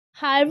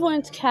Hi everyone,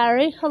 it's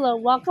Carrie. Hello,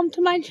 welcome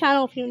to my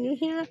channel if you're new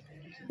here.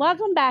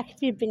 Welcome back if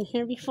you've been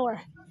here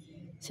before.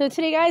 So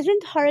today guys, we're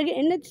in Target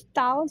in the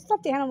doll and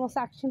stuffed animal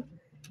section.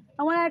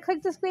 I want to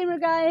quick disclaimer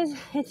guys,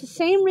 it's the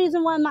same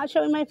reason why I'm not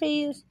showing my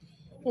face.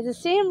 It's the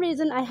same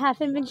reason I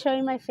haven't been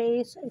showing my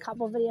face in a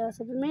couple of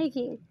videos I've been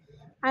making.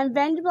 I'm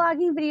binge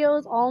vlogging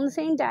videos all on the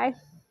same day.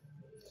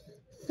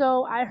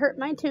 So I hurt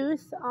my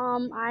tooth,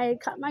 I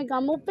cut my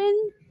gum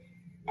open.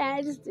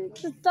 And it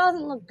just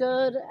doesn't look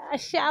good. I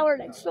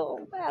showered, I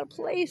feel out of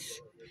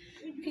place.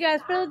 If you guys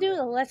further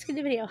ado, let's get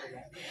the video.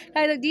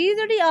 Guys, look, these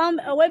are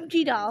the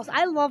OMG dolls.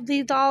 I love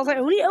these dolls. I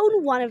only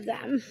own one of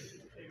them.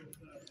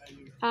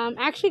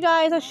 Actually,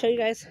 guys, I'll show you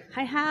guys.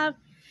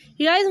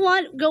 You guys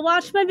want, go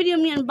watch my video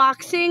of me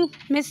unboxing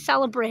Miss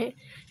Celebrate.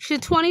 She's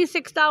a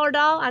 $26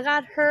 doll. I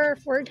got her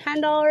for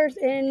 $10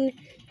 in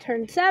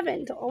Turn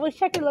 7. So always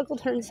check your local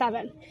Turn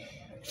 7.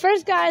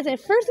 First, guys, my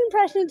first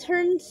impression of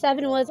Turn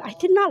 7 was I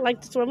did not like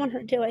the store. I want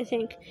her too, I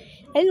think.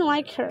 I didn't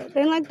like her. I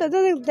didn't like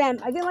them.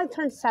 I didn't like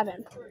Turn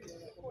 7.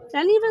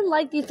 I didn't even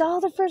like these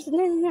dolls at first. And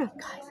then, yeah,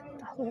 guys.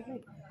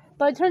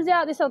 But it turns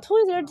out they sell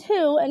toys there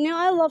too. And now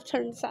I love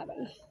Turn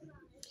 7.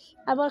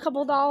 I bought a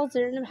couple dolls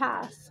there in the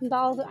past. Some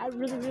dolls that I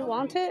really, really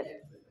wanted.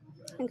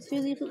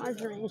 Exclusively from our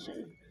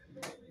generation.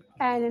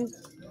 And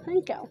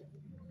thank you.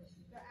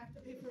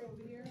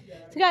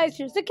 So guys,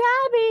 here's the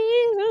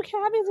cabbies. Little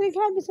cabbies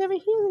over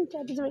here. Little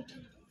cabbies over here.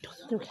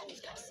 No cabbies,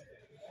 guys.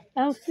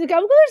 There's some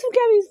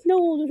cabbies.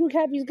 No, there's no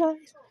cabbies,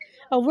 guys.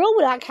 A world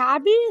without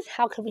cabbies?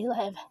 How could we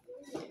live?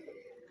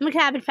 I'm a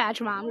Cabbage Patch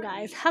mom,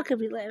 guys. How could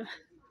we live?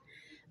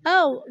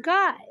 Oh,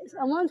 guys,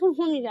 I want to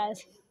inform you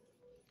guys.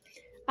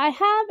 I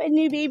have a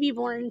new baby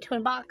born to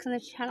unbox on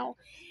this channel.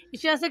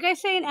 It's just like I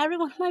say in every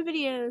one of my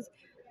videos,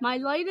 my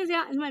light is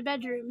out in my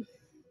bedroom,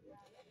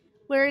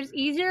 where it's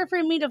easier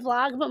for me to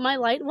vlog, but my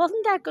light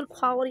wasn't that good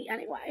quality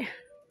anyway.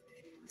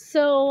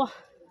 So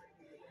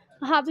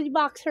I'll have to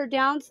debox her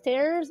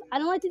downstairs. I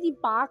don't like to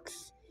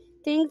debox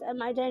things at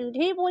my dining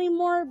table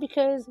anymore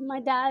because my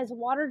dad's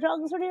water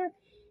jugs are there, and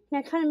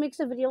that kind of makes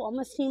the video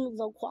almost seem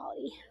low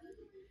quality.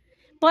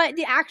 But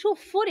the actual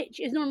footage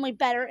is normally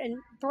better and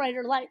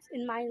brighter lights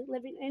in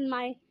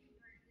my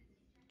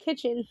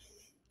kitchen,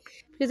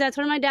 because that's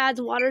where my dad's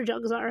water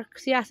jugs are,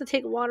 because he has to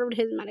take water with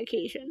his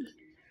medication.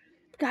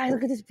 Guys,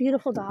 look at this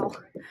beautiful doll.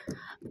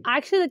 I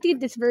actually like to get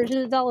this version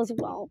of the doll as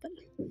well, but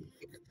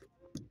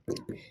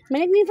my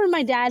nickname for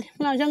my dad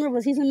when I was younger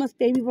was he's the most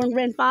baby-born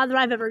grandfather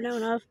I've ever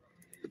known of.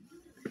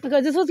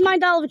 Because this was my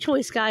doll of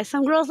choice, guys.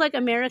 Some girls like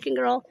American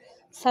Girl.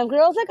 Some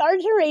girls like our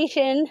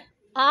generation.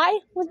 I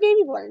was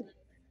baby-born.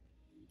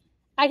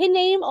 I can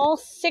name all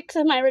 6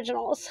 of my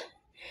originals.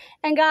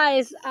 And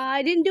guys,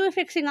 I didn't do a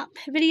fixing up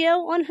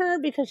video on her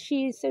because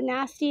she's so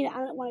nasty and I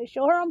don't want to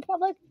show her on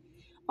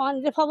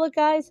the public,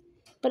 guys.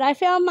 But I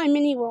found my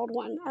mini world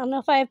one. I don't know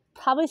if I've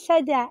probably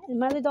said that in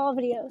my other doll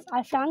videos.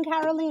 I found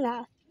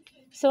Carolina.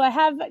 So I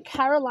have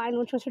Caroline,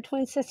 which was her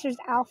twin sister's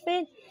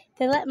outfit.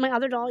 They let my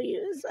other doll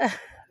use. I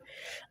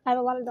have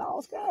a lot of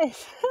dolls,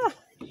 guys.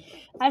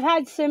 I've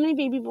had so many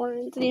baby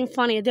borns. It's even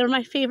funny. They were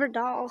my favorite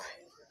doll.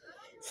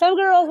 Some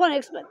girls want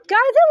to guys,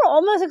 they were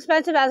almost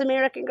expensive as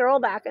American Girl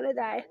back in the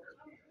day.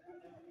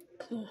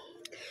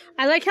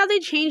 I like how they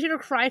changed their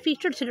cry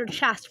feature to their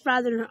chest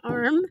rather than her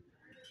arm.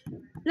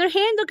 Their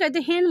hand, look at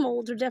the hand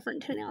molds are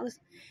different too now.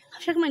 I'll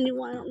check my new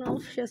one. I don't know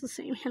if she has the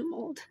same hand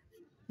mold.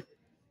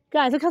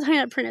 Guys, look how tiny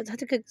that print is. I have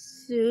to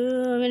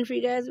zoom in for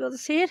you guys to be able to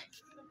see it,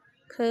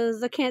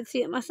 because I can't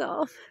see it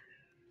myself.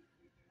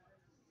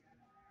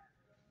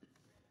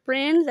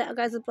 Brands that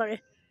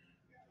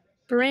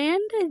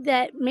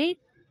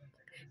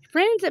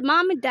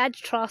mom and dad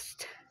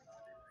trust.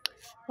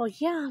 Well,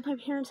 yeah, my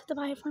parents had to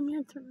buy it for me.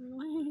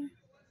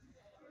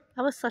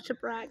 I was such a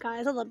brat,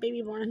 guys. I love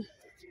baby born.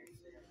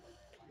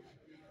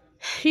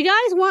 If you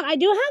guys want, I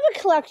do have a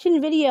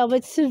collection video, but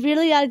it's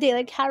severely out of date.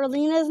 Like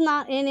Carolina's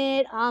not in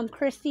it.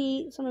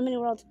 Christy, some of the mini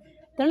worlds,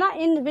 they're not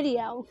in the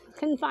video.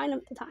 Couldn't find them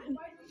at the time.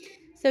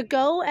 So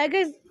go,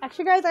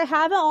 actually, guys, I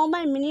have it on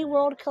my mini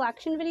world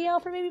collection video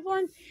for baby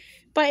born,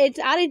 but it's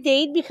out of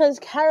date because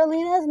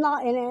Carolina's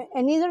not in it,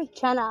 and neither is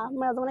Jenna,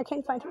 my other one. I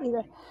can't find her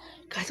either.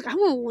 Guys, I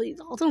want one of these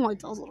dolls. I don't like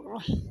dolls, little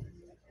girl.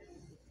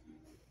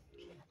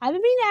 I've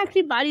been meaning to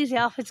actually buy these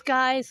outfits,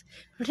 guys.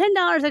 For $10,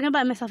 I can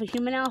buy myself a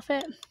human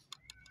outfit.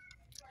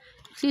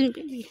 Excuse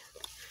me, baby.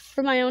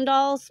 For my own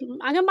dolls,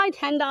 I can buy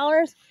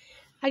 $10.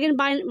 I can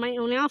buy my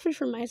own outfit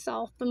for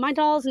myself, but my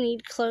dolls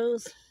need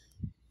clothes.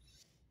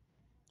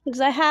 Because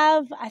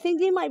I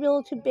think they might be a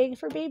little too big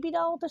for baby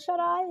doll to shut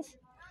eyes,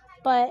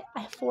 but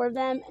I have 4 of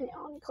them and they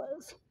all need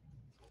clothes.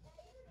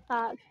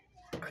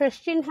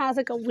 Christian has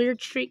like a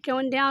weird streak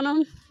going down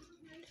him.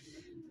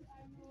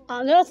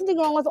 There's something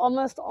wrong with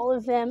almost all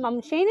of them.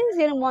 Shannon's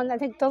the only one that I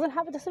think doesn't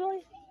have a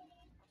disability.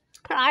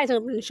 Her eyes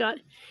open and shut.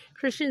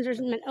 Christian's are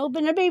meant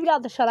open. They're baby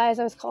doll to shut eyes,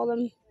 I always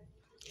call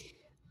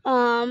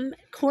them.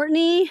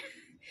 Courtney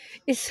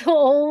is so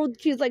old.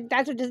 She's like,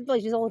 that's her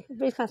disability. She's old. Her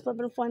face kind of split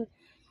in one.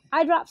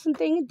 I dropped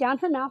something down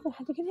her mouth and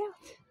had to get it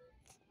out.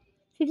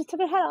 She just took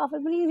her head off.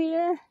 It's been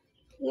easier.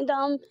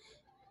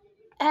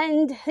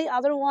 And the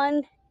other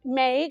one,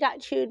 May,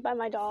 got chewed by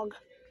my dog.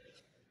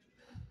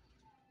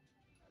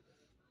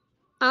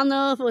 I don't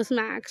know if it was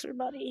Max or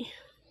Buddy.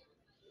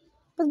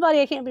 With Buddy,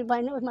 I can't be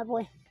playing it with my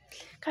boy.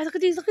 Guys, look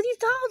at these dolls.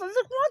 I was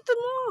like, want them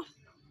all.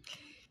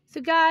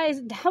 So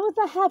guys, that was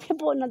not happy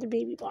about another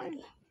baby born.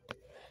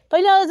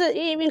 But you know,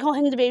 you can call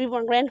him the baby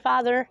born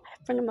grandfather.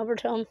 Bring him over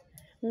to him,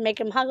 make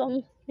him hug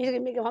him. He's gonna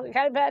make him hug a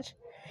Cabbage Patch.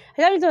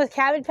 I thought he was the most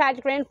Cabbage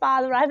Patch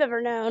grandfather I've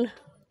ever known.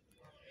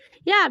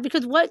 Yeah,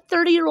 because what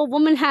 30-year-old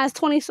woman has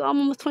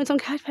almost 20-some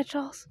Cabbage Patch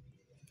dolls?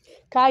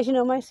 Guys, you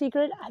know my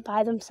secret? I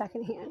buy them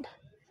secondhand.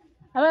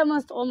 I buy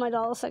almost all my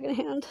dolls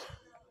secondhand.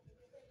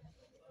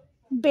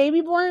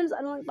 Baby borns,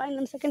 I don't like buying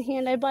them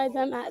secondhand. I buy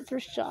them at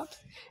thrift shops.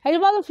 I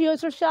can buy them a few at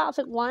thrift shops,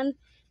 like one,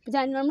 but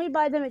then I normally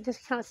buy them at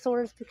discount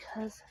stores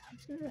because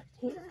they're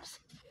dangerous.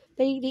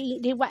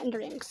 They wet and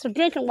drinks. So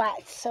drinking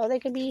wet, so they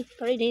can be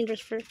very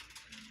dangerous for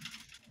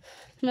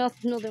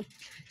mildew.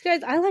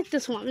 Guys, I like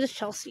this one. This is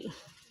Chelsea.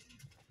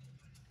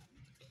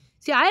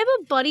 See, I have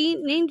a buddy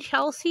named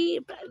Chelsea,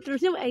 but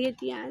there's no A at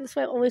the end. That's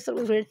why I always thought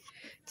it was weird.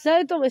 So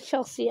I thought it was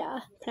Chelsea,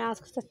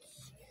 pronounced, because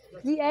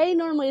the A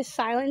normally is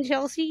silent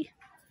Chelsea.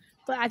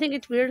 But I think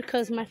it's weird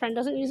because my friend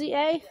doesn't use the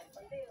A.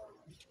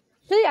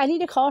 Really, I need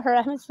to call her. I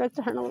haven't spoken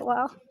to her in a little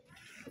while.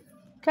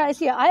 Guys,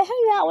 yeah, I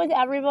hang out with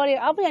everybody.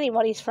 I'll be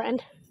anybody's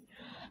friend.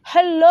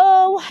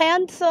 Hello,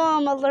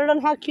 handsome. I learned on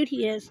how cute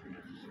he is.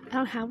 I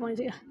don't have one.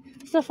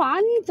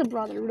 Stefan needs a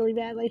brother really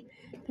badly.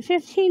 For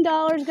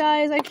 $15,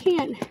 guys, I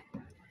can't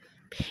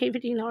pay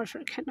 $15 for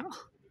a Ken doll.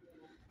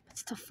 But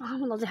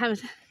Stefan would love to have it.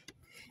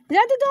 Is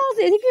that the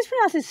doll? I think it's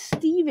pronounced as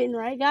Steven,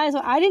 right, guys?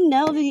 Well, I didn't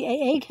know that the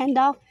AA Ken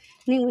doll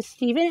name was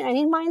Steven. I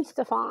named mine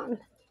Stefan,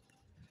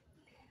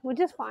 which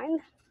is fine.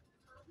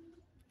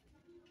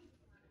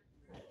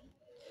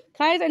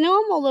 Guys, I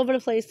know I'm all over the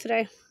place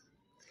today.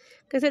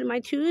 Like I said, my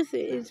tooth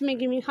is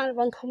making me kind of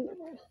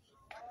uncomfortable.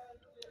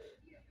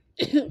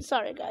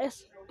 Sorry,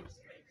 guys.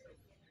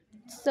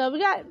 So we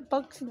got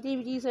books and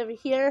DVDs over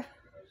here.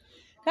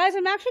 Guys,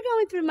 I'm actually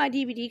going through my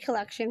DVD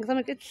collection because I'm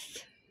like,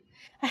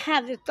 I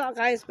have this doll,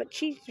 guys, but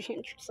she's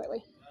changed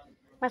slightly.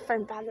 My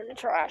friend found her in the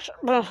trash.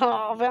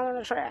 Found her in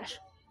the trash.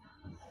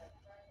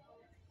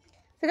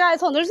 So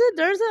guys, hold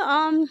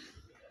on.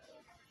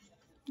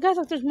 Guys,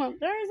 look, there's more.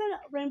 There is a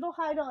Rainbow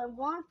High doll I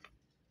want.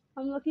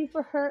 I'm looking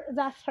for her.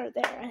 That's her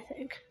there, I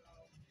think.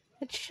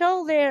 That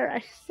shell there,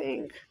 I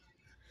think.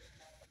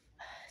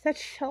 That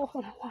shell,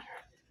 hold on, I want her.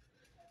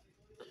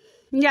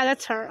 Yeah,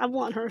 that's her. I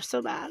want her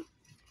so bad.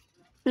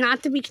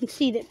 Not to be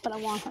conceited, but I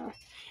want her.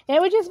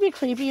 It would just be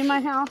creepy in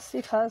my house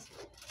because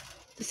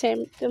the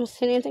same thing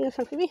is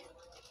not creepy.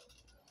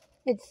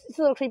 It's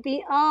a little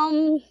creepy.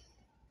 But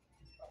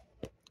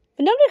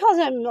nobody calls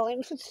it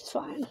Millions, which is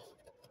fine.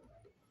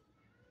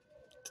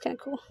 It's kind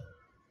of cool.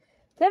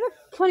 They have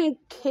a funny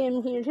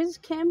Kim here. This is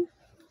Kim.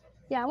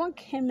 Yeah, I want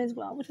Kim as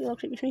well, which is a little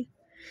creepy to me.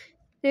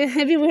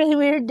 It'd be really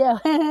weird though.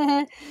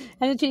 And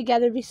the two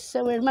together would be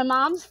so weird. One of my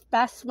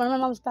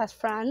mom's best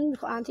friends,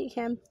 Auntie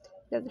Kim.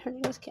 Her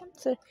name was Kim.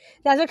 So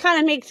that's what kind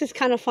of makes this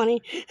kind of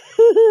funny.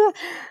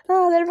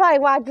 Oh, they're probably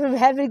watching from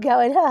heaven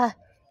going,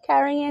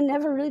 Carrie Ann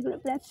never really grew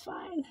up. That's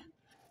fine.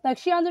 Like,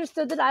 she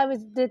understood that I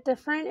was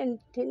different and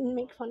didn't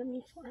make fun of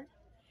me for it.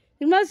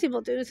 Like most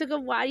people do. It's like,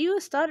 why do you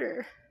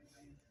stutter?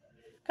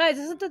 Guys,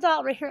 this is the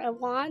doll right here I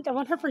want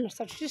her for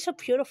nostalgia. She's so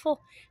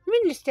beautiful. I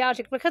mean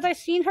nostalgic because I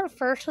seen her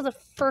first, so the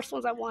first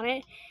ones I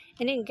wanted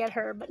and didn't get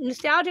her. But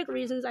nostalgic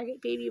reasons, I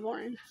get Baby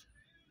Born.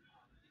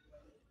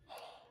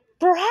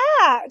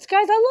 Bratz!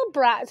 Guys, I love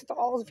Bratz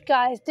dolls. If you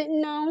guys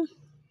didn't know.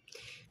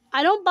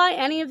 I don't buy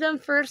any of them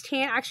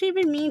firsthand. Actually, I've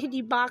been meaning to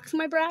debox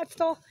my Bratz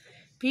doll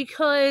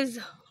because,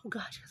 oh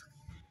gosh,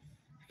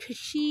 because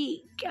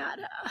she got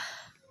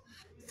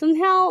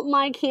somehow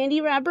my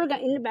candy wrapper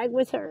got in the bag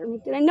with her.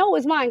 And I know it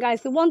was mine,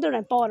 guys. The one that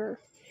I bought her.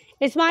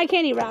 It's my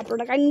candy wrapper.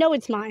 Like, I know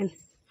it's mine.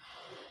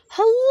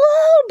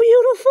 Hello,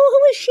 beautiful. Who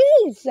is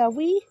she?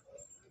 Zoe.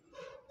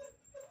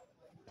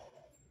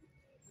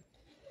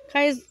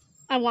 Guys,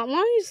 I want one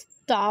of these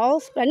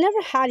dolls, but I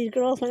never had these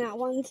girls when that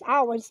ones. I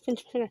always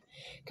pinch.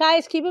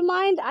 Guys, keep in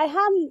mind, I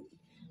have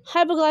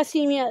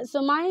hypoglycemia,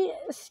 so my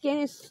skin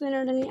is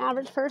thinner than the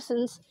average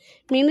person's.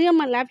 Mainly on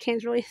my left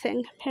hand's really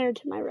thin compared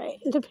to my right,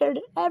 and compared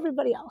to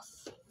everybody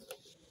else.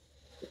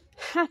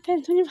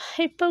 Happens when you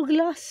have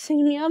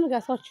hypoglycemia. Oh my god, I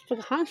thought you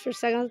took a hunch for a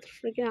second. I was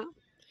freaking out.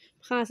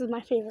 This is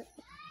my favorite.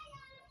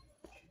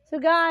 So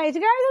guys,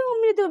 you guys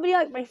want me to do a video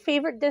like my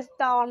favorite this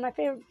doll, my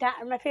favorite that,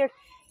 or my favorite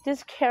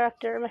this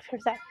character, my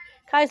favorite that.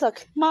 Guys,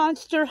 look,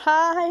 Monster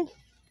High.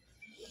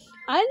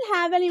 I didn't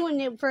have anyone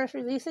new first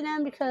releasing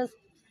them because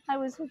I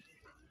was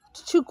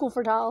too cool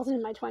for dolls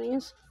in my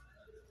 20s.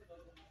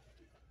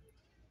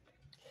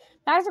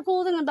 That's the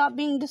cool thing about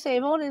being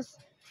disabled is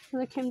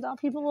the Kim doll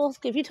people will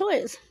give you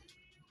toys.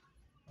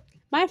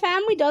 My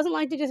family doesn't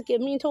like to just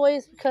give me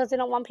toys because they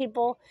don't want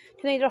people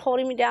either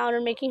holding me down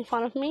or making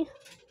fun of me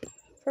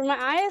for my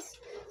eyes.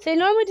 So they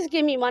normally just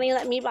give me money and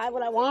let me buy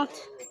what I want.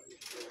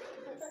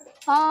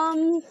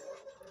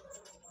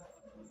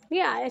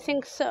 Yeah, I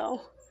think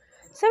so.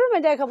 Except for my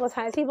dad a couple of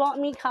times. He bought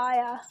me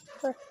Kaya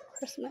for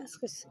Christmas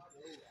because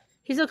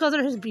he still calls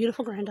her his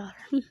beautiful granddaughter.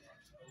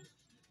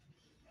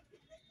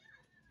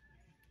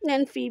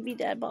 And Phoebe,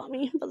 Dad bought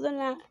me. But then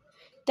that,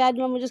 Dad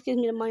normally just gives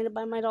me the money to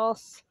buy my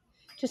dolls.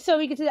 Just so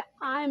he can see that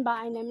I'm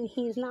buying them and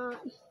he's not.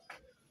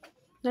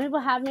 Some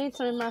people have made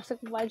some remarks like,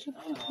 why'd you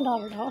buy your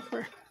daughter doll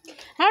for?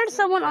 I heard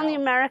someone on the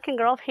American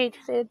Girl page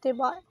say that they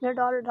bought their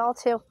daughter doll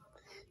too.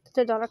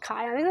 Their daughter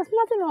Kai. I think there's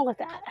nothing wrong with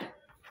that.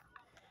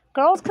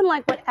 Girls can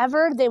like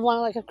whatever they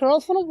want. Like if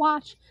girls want to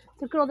watch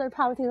the girl, that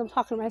probably thinks I'm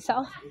talking to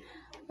myself.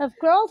 If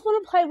girls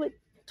want to play with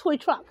toy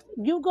trucks,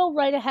 you go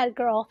right ahead,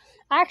 girl.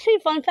 Actually,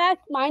 fun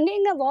fact, mine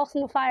didn't get lost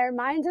in the fire.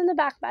 Mine's in the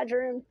back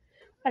bedroom.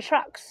 My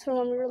trucks from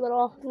when we were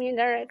little, me and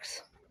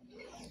Derek's.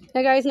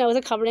 That guys know it's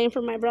a cover name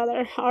for my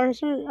brother.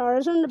 Ours are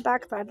in the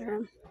back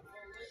bedroom.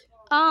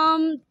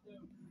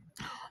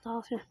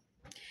 Dolls here.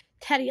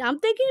 Teddy. I'm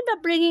thinking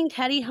about bringing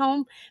Teddy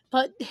home,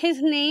 but his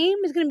name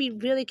is going to be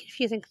really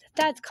confusing because it's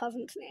Dad's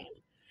cousin's name.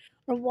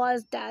 Or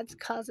was Dad's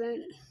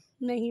cousin.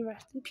 May he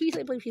rest in peace.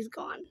 I believe he's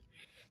gone.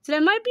 So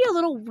that might be a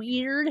little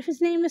weird if his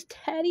name is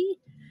Teddy.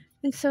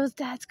 And so is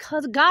Dad's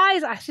cousin.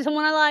 Guys, I see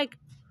someone I like.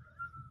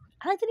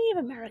 I like the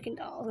Native American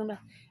dolls.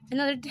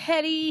 Another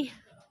Teddy.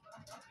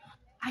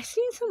 I've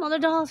seen some other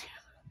dolls.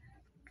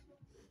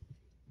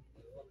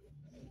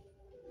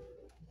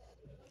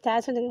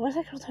 Dad's thinking, what's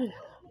that girl doing?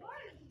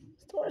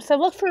 So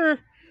look for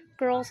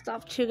girl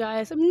stuff too,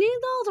 guys. I mean, these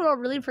dolls are all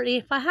really pretty.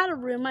 If I had a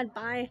room, I'd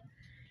buy.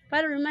 If I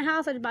had a room in my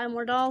house, I'd buy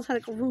more dolls. I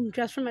had like a room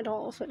just for my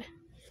dolls. But,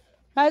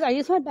 guys, I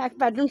use my back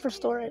bedroom for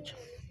storage.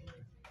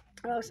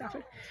 Oh,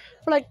 sorry.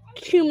 For like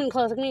human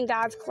clothes, like me and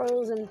Dad's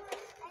clothes and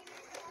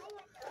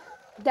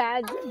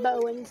Dad's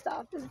bow and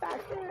stuff is back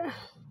there.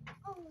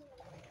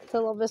 So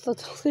I love this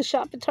little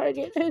shop at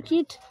Target. How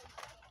cute.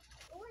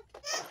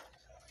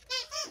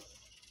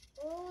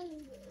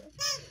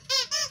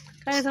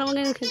 Guys, I'm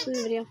going to continue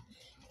the video.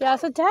 Yeah,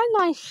 so Dad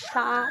and I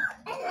shop.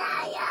 Okay,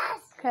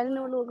 I didn't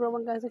know what little girl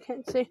one, guys. I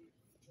can't see.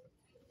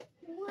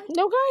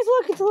 No, guys,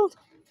 look, it's a little.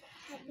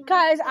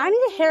 Guys, I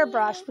need a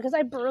hairbrush because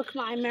I broke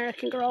my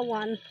American Girl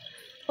one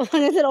when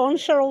I did on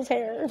Cheryl's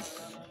hair.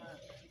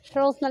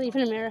 Cheryl's not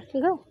even an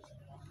American Girl.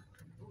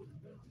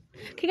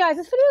 Okay, guys,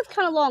 this video is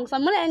kind of long, so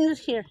I'm going to end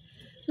this here.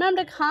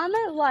 Remember to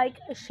comment, like,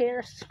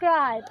 share,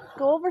 subscribe.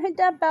 Go over and hit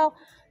that bell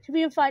to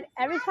be notified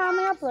every time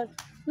I upload.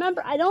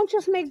 Remember, I don't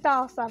just make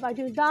doll stuff. I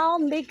do doll,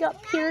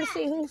 makeup,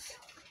 piercings.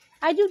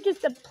 I do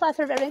just a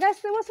plethora of everything. Guys,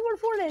 what's the word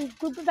for it? A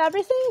group of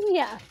everything?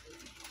 Yeah.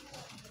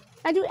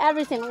 I do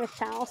everything on this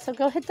channel. So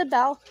go hit the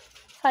bell.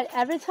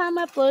 Every time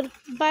I upload.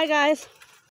 Bye, guys.